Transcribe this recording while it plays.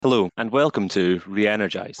Hello, and welcome to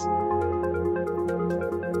Re-Energize.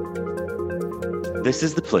 This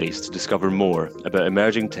is the place to discover more about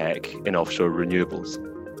emerging tech in offshore renewables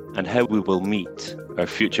and how we will meet our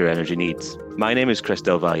future energy needs. My name is Chris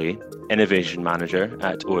Del Valle, Innovation Manager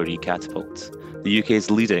at Catapult, the UK's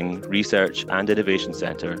leading research and innovation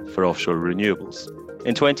centre for offshore renewables.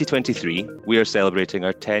 In 2023, we are celebrating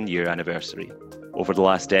our 10-year anniversary. Over the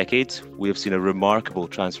last decade, we have seen a remarkable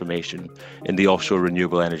transformation in the offshore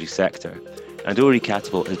renewable energy sector, and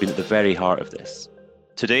Catapult has been at the very heart of this.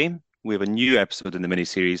 Today, we have a new episode in the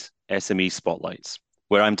mini-series SME Spotlights,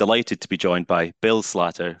 where I'm delighted to be joined by Bill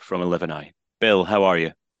Slatter from Eleven-I. Bill, how are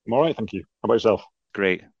you? I'm all right, thank you. How about yourself?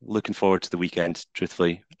 Great. Looking forward to the weekend,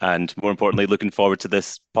 truthfully, and more importantly, looking forward to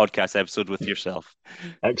this podcast episode with yourself.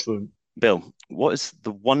 Excellent. Bill, what is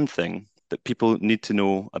the one thing that people need to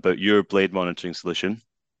know about your blade monitoring solution,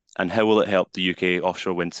 and how will it help the UK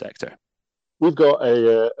offshore wind sector? We've got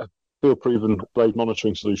a field-proven blade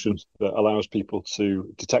monitoring solution that allows people to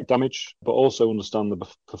detect damage, but also understand the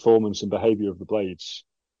performance and behaviour of the blades.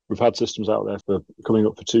 We've had systems out there for coming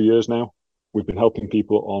up for 2 years now. We've been helping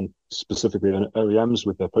people on specifically OEMs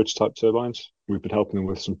with their prototype turbines. We've been helping them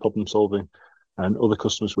with some problem solving and other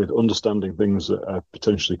customers with understanding things that are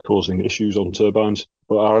potentially causing issues on turbines.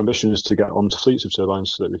 But our ambition is to get onto fleets of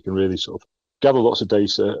turbines so that we can really sort of gather lots of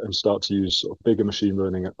data and start to use sort of bigger machine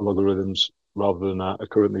learning algorithms rather than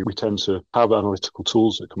currently we tend to have analytical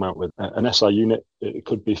tools that come out with an SI unit. It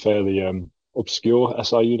could be fairly obscure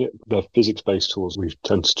SI unit. The physics-based tools we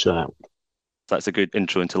tend to churn out. That's a good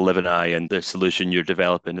intro into Eleven-I and the solution you're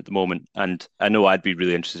developing at the moment. And I know I'd be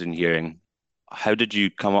really interested in hearing, how did you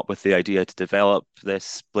come up with the idea to develop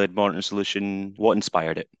this blade monitoring solution? What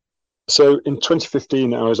inspired it? So in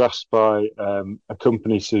 2015, I was asked by a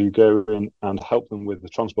company to go in and help them with the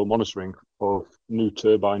transport monitoring of new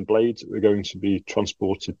turbine blades that were going to be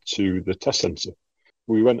transported to the test centre.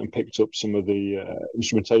 We went and picked up some of the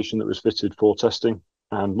instrumentation that was fitted for testing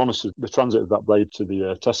and monitored the transit of that blade to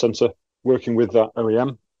the test centre. Working with that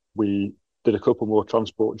OEM, we did a couple more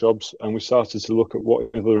transport jobs and we started to look at what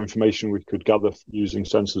other information we could gather using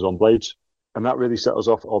sensors on blades. And that really set us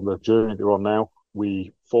off on the journey that we're on now.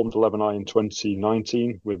 We formed Eleven-I in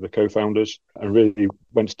 2019 with the co-founders and really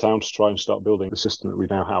went to town to try and start building the system that we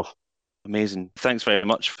now have. Amazing. Thanks very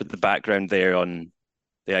much for the background there on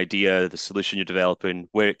the idea, the solution you're developing,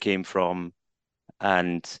 where it came from.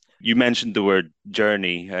 And you mentioned the word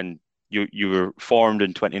journey, and you were formed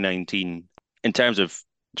in 2019. In terms of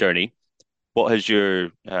journey, what has your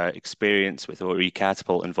experience with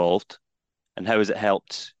Catapult involved, and how has it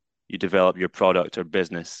helped you develop your product or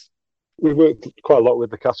business? We've worked quite a lot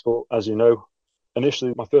with the Catapult, as you know.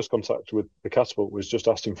 Initially, my first contact with the Catapult was just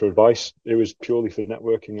asking for advice. It was purely for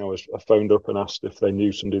networking. I phoned up and asked if they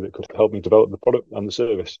knew somebody that could help me develop the product and the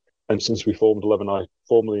service. And since we formed Eleven-I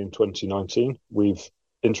formally in 2019, we've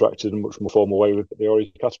interacted in a much more formal way with the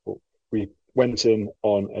Ori Catapult. We went in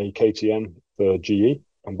on a KTN for GE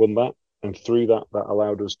and won that. And through that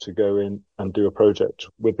allowed us to go in and do a project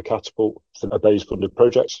with the Catapult, a BASE-funded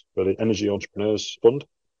project for the Energy Entrepreneurs Fund.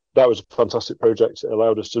 That was a fantastic project. It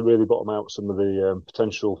allowed us to really bottom out some of the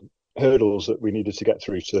potential hurdles that we needed to get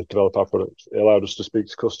through to develop our product. It allowed us to speak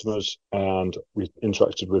to customers and we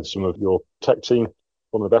interacted with some of your tech team.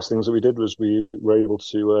 One of the best things that we did was we were able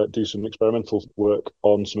to do some experimental work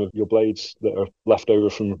on some of your blades that are left over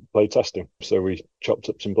from blade testing. So we chopped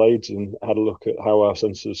up some blades and had a look at how our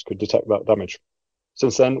sensors could detect that damage.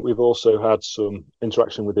 Since then, we've also had some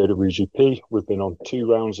interaction with the AWGP. We've been on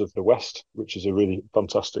 2 rounds of the West, which is a really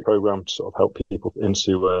fantastic program to sort of help people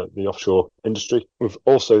into the offshore industry. We've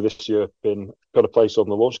also this year got a place on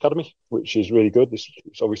the Launch Academy, which is really good.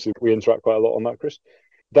 Obviously, we interact quite a lot on that, Chris.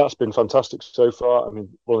 That's been fantastic so far. I mean,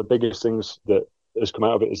 one of the biggest things that has come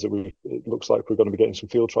out of it is that it looks like we're going to be getting some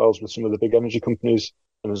field trials with some of the big energy companies.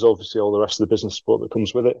 And there's obviously all the rest of the business support that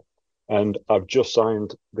comes with it. And I've just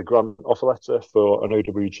signed the grant offer letter for an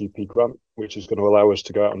OWGP grant, which is going to allow us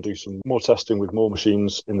to go out and do some more testing with more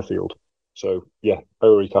machines in the field. So, yeah,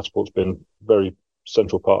 ORE Catapult's been a very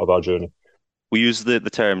central part of our journey. We use the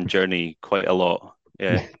term journey quite a lot,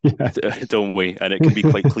 yeah. Don't we? And it can be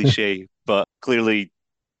quite cliche, but clearly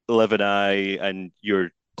Eleven-I and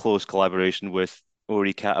your close collaboration with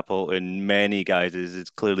Ori Catapult in many guises, it's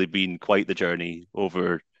clearly been quite the journey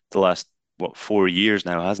over the last 4 years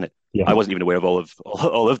now, hasn't it? Yeah. I wasn't even aware of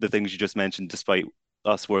all of the things you just mentioned, despite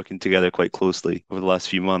us working together quite closely over the last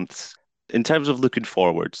few months. In terms of looking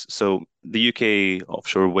forwards, so the UK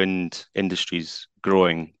offshore wind industry is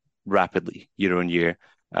growing rapidly year on year,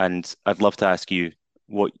 and I'd love to ask you,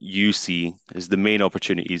 what you see as the main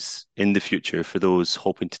opportunities in the future for those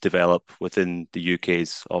hoping to develop within the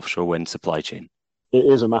UK's offshore wind supply chain? It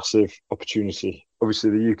is a massive opportunity.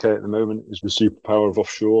 Obviously, the UK at the moment is the superpower of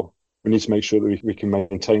offshore. We need to make sure that we can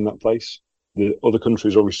maintain that place. The other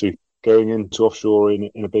countries are obviously going into offshore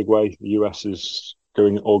in a big way. The US is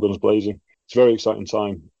going all guns blazing. It's a very exciting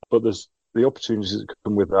time, but there's the opportunities that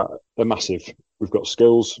come with that. They're massive. We've got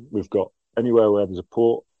skills. We've got anywhere where there's a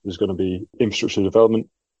port, there's going to be infrastructure development.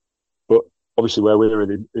 But obviously where we're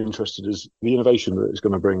really interested is the innovation that it's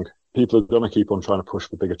going to bring. People are going to keep on trying to push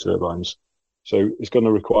for bigger turbines. So it's going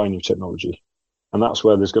to require new technology. And that's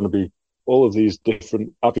where there's going to be all of these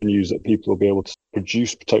different avenues that people will be able to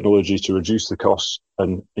produce technology to reduce the costs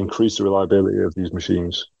and increase the reliability of these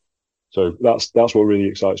machines. So that's what really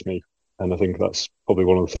excites me. And I think that's probably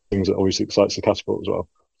one of the things that obviously excites the Catapult as well.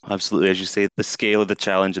 Absolutely. As you say, the scale of the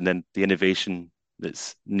challenge and then the innovation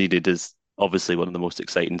that's needed is obviously one of the most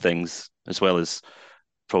exciting things, as well as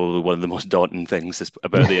probably one of the most daunting things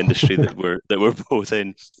about the industry that we're both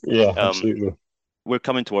in. Yeah, absolutely. We're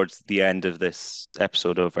coming towards the end of this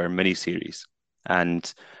episode of our mini-series,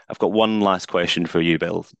 and I've got one last question for you,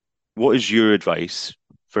 Bill. What is your advice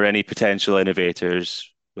for any potential innovators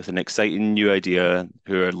with an exciting new idea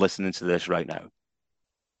who are listening to this right now?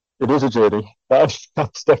 It is a journey. That's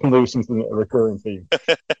definitely something, a recurring theme.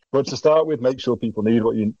 But to start with, make sure people need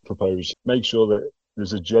what you propose. Make sure that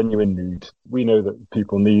there's a genuine need. We know that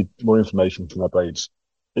people need more information from their blades.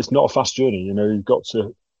 It's not a fast journey. You've got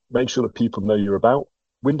to make sure that people know you're about.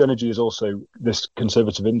 Wind energy is also this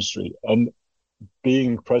conservative industry, and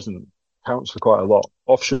being present counts for quite a lot.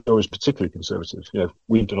 Offshore is particularly conservative.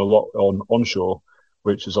 We've done a lot on onshore,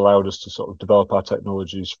 which has allowed us to sort of develop our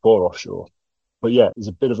technologies for offshore. But yeah, there's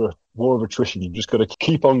a bit of a war of attrition. You've just got to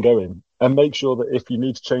keep on going and make sure that if you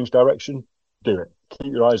need to change direction, do it.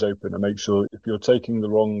 Keep your eyes open and make sure if you're taking the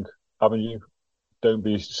wrong avenue, don't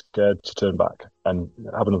be scared to turn back and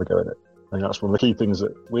have another go at it. I think that's one of the key things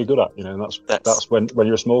that we're good at, and that's when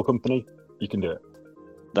you're a small company, you can do it.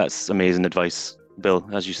 That's amazing advice, Bill.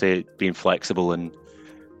 As you say, being flexible and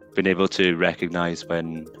being able to recognise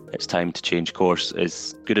when it's time to change course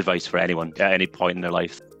is good advice for anyone at any point in their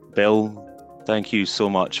life. Bill, thank you so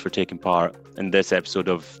much for taking part in this episode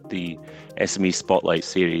of the SME Spotlight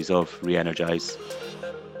series of Re-Energize.